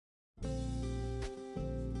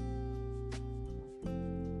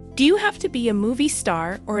Do you have to be a movie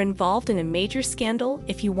star or involved in a major scandal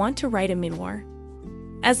if you want to write a memoir?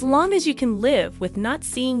 As long as you can live with not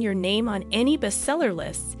seeing your name on any bestseller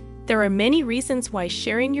lists, there are many reasons why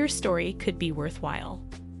sharing your story could be worthwhile.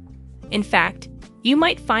 In fact, you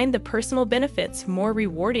might find the personal benefits more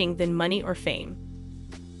rewarding than money or fame.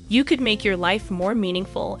 You could make your life more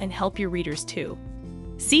meaningful and help your readers too.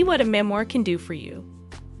 See what a memoir can do for you.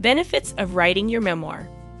 Benefits of writing your memoir.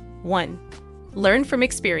 1. Learn from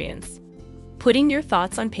experience. Putting your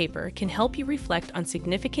thoughts on paper can help you reflect on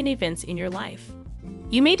significant events in your life.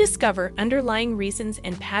 You may discover underlying reasons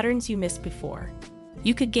and patterns you missed before.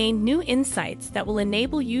 You could gain new insights that will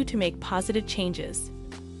enable you to make positive changes.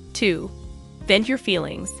 2. Vent your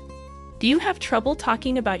feelings. Do you have trouble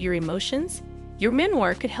talking about your emotions? Your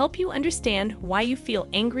memoir could help you understand why you feel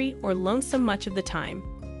angry or lonesome much of the time.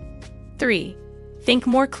 3. Think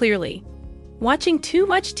more clearly. Watching too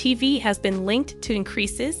much TV has been linked to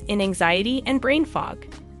increases in anxiety and brain fog.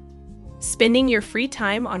 Spending your free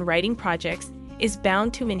time on writing projects is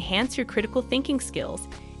bound to enhance your critical thinking skills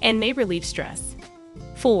and may relieve stress.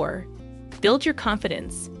 4. Build your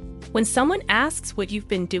confidence. When someone asks what you've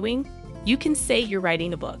been doing, you can say you're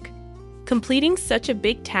writing a book. Completing such a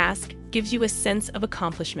big task gives you a sense of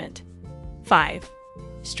accomplishment. 5.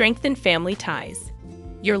 Strengthen family ties.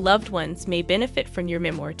 Your loved ones may benefit from your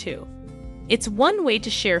memoir too. It's one way to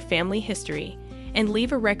share family history and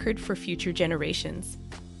leave a record for future generations.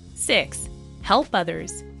 6. Help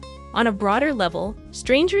others. On a broader level,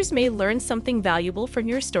 strangers may learn something valuable from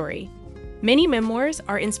your story. Many memoirs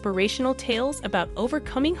are inspirational tales about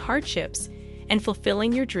overcoming hardships and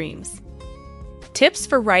fulfilling your dreams. Tips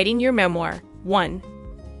for writing your memoir. 1.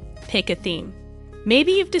 Pick a theme.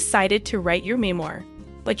 Maybe you've decided to write your memoir,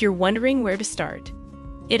 but you're wondering where to start.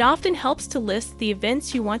 It often helps to list the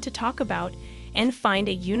events you want to talk about and find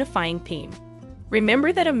a unifying theme.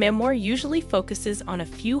 Remember that a memoir usually focuses on a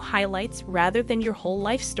few highlights rather than your whole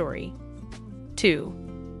life story.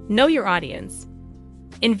 2. Know your audience.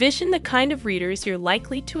 Envision the kind of readers you're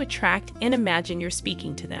likely to attract and imagine you're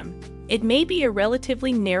speaking to them. It may be a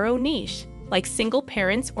relatively narrow niche, like single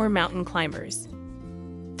parents or mountain climbers.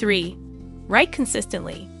 3. Write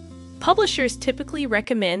consistently. Publishers typically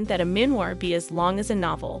recommend that a memoir be as long as a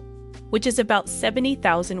novel, which is about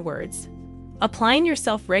 70,000 words. Applying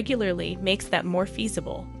yourself regularly makes that more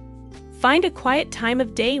feasible. Find a quiet time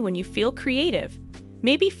of day when you feel creative,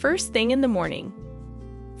 maybe first thing in the morning.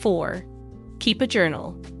 4. Keep a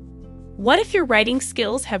journal. What if your writing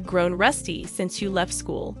skills have grown rusty since you left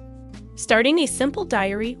school? Starting a simple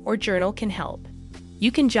diary or journal can help.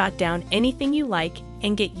 You can jot down anything you like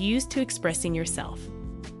and get used to expressing yourself.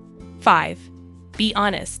 5. Be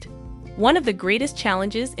honest. One of the greatest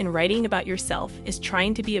challenges in writing about yourself is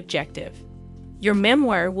trying to be objective. Your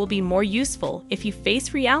memoir will be more useful if you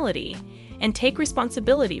face reality and take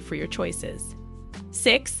responsibility for your choices.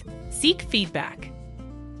 6. Seek feedback.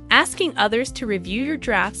 Asking others to review your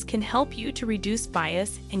drafts can help you to reduce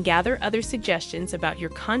bias and gather other suggestions about your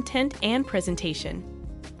content and presentation.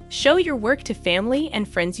 Show your work to family and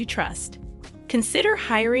friends you trust. Consider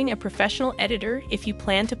hiring a professional editor if you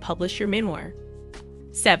plan to publish your memoir.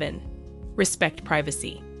 7. Respect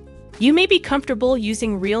privacy. You may be comfortable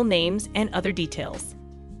using real names and other details.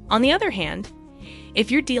 On the other hand, if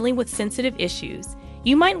you're dealing with sensitive issues,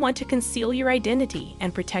 you might want to conceal your identity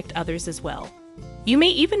and protect others as well. You may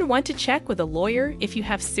even want to check with a lawyer if you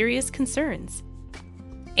have serious concerns.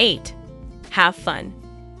 8. Have fun.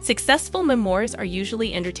 Successful memoirs are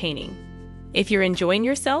usually entertaining. If you're enjoying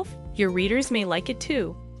yourself, your readers may like it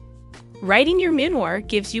too. Writing your memoir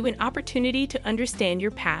gives you an opportunity to understand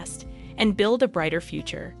your past and build a brighter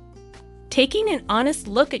future. Taking an honest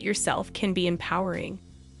look at yourself can be empowering,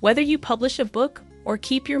 whether you publish a book or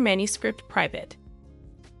keep your manuscript private.